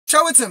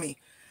show it to me.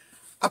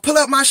 I pull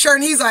up my shirt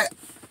and he's like,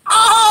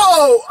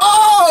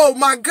 oh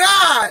my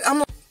God. I'm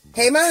like,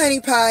 hey my honey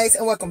pies,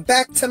 and welcome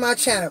back to my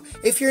channel.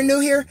 If you're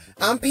new here,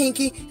 I'm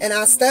Pinkie and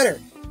I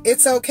stutter.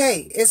 It's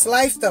okay. It's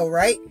life though,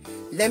 right?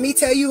 Let me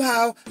tell you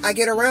how I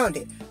get around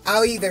it.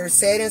 I'll either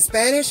say it in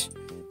Spanish,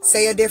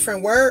 say a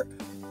different word,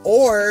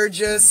 or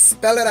just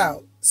spell it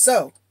out.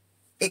 So,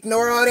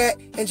 ignore all that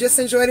and just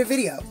enjoy the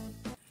video.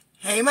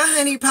 Hey my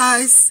honey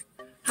pies,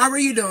 how are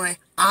you doing?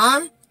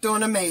 I'm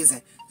doing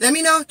amazing. Let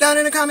me know down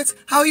in the comments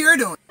how you're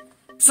doing.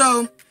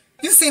 So,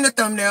 you've seen the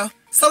thumbnail,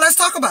 so let's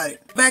talk about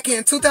it. Back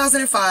in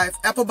 2005,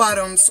 apple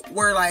bottoms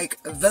were like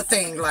the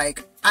thing.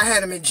 Like, I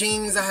had them in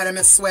jeans, I had them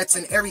in sweats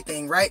and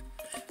everything, right?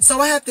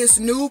 So I had this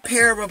new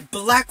pair of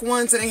black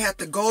ones, and they had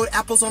the gold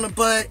apples on the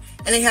butt,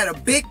 and they had a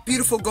big,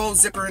 beautiful gold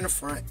zipper in the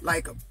front.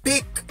 Like a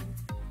big,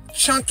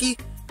 chunky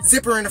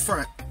zipper in the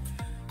front.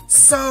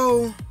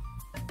 So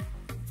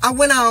I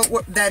went out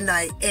that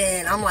night,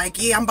 and I'm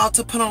like, yeah, I'm about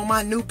to put on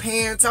my new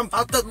pants. I'm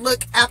about to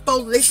look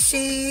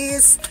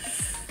Apple-licious.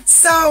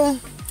 So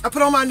I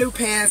put on my new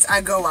pants.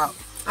 I go out.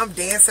 I'm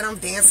dancing, I'm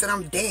dancing,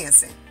 I'm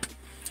dancing.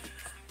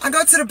 I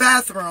go to the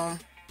bathroom.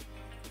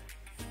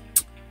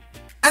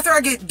 After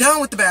I get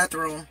done with the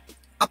bathroom,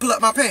 I pull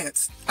up my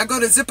pants. I go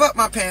to zip up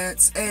my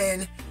pants,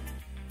 and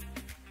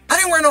I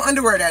didn't wear no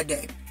underwear that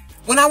day.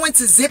 When I went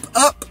to zip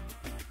up,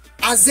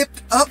 I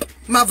zipped up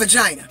my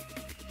vagina.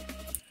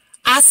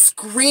 I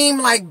scream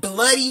like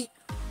bloody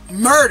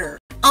murder.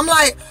 I'm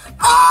like,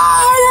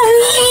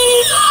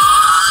 oh!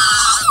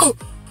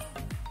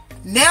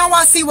 Now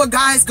I see what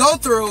guys go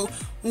through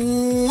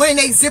when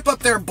they zip up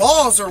their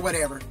balls or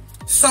whatever.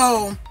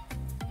 So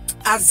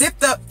I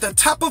zipped up the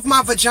top of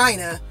my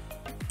vagina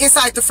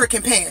inside the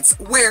freaking pants,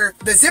 where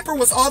the zipper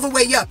was all the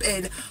way up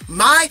and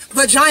my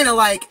vagina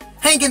like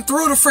hanging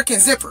through the freaking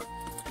zipper.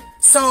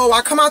 So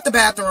I come out the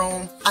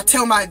bathroom, I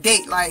tell my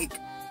date like,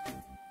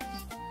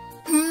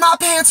 my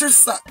pants are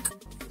stuck.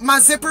 My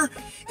zipper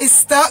is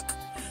stuck.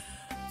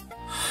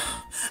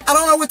 I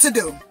don't know what to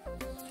do.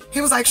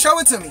 He was like, show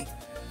it to me.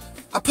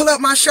 I pull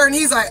up my shirt and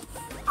he's like,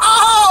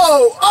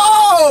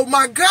 oh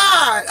my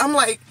God. I'm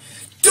like,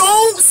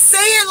 don't say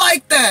it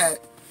like that.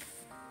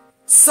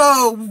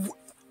 So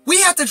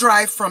we have to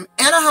drive from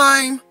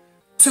Anaheim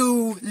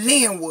to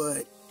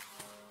Linwood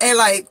at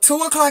like 2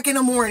 o'clock in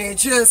the morning,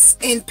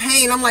 just in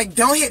pain. I'm like,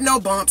 don't hit no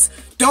bumps.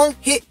 Don't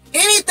hit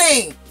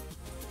anything.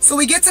 So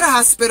we get to the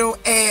hospital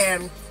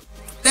and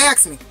they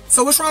ask me,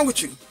 so what's wrong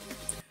with you?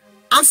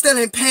 I'm still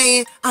in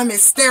pain. I'm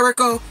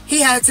hysterical. He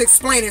had to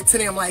explain it to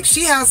them. Like,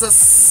 she has a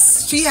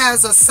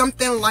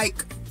something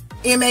like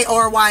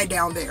MARY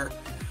down there.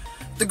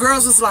 The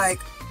girls was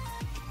like,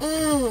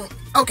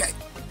 okay,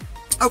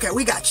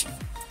 we got you.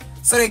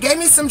 So they gave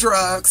me some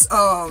drugs.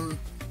 I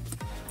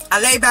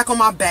lay back on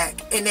my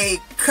back and they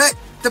cut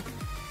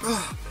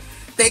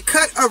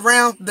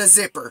around the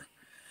zipper.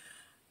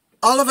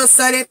 All of a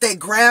sudden they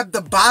grabbed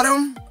the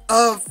bottom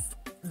of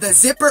the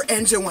zipper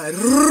and just went.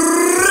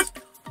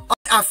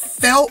 I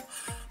felt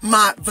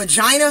my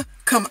vagina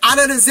come out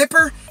of the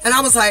zipper and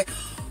I was like,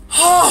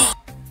 oh.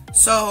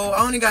 So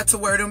I only got to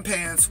wear them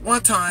pants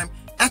one time.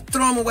 I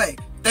threw them away.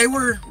 They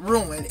were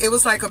ruined. It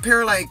was like a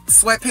pair of like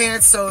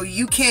sweatpants, so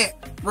you can't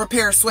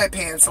repair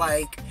sweatpants,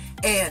 like,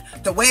 and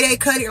the way they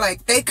cut it,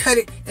 like, they cut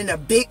it in a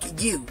big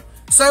U.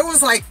 So it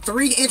was like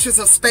 3 inches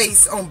of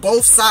space on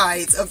both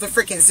sides of the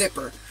freaking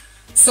zipper.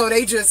 So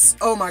they just,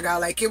 oh my God,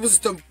 like, it was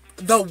the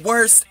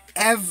worst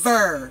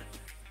ever.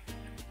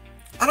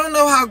 I don't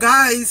know how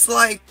guys,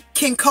 like,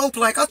 can cope.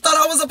 Like, I thought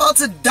I was about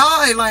to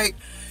die. Like,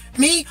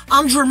 me,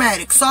 I'm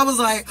dramatic. So I was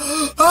like,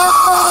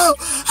 oh,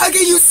 how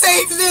can you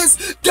save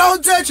this?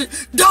 Don't touch it.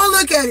 Don't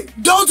look at it.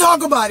 Don't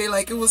talk about it.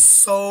 Like, it was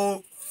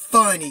so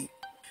funny.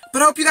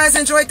 But I hope you guys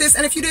enjoyed this.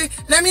 And if you did,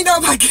 let me know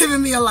by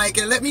giving me a like.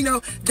 And let me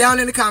know down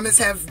in the comments,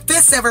 have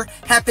this ever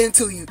happened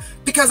to you?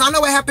 Because I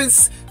know it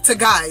happens to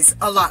guys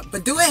a lot.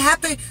 But do it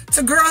happen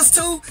to girls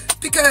too?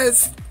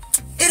 Because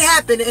it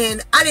happened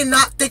and I did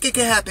not think it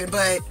could happen.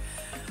 But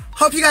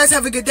hope you guys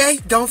have a good day.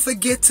 Don't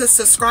forget to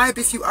subscribe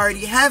if you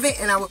already haven't.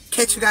 And I will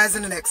catch you guys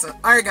in the next one.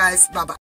 Alright guys, bye-bye.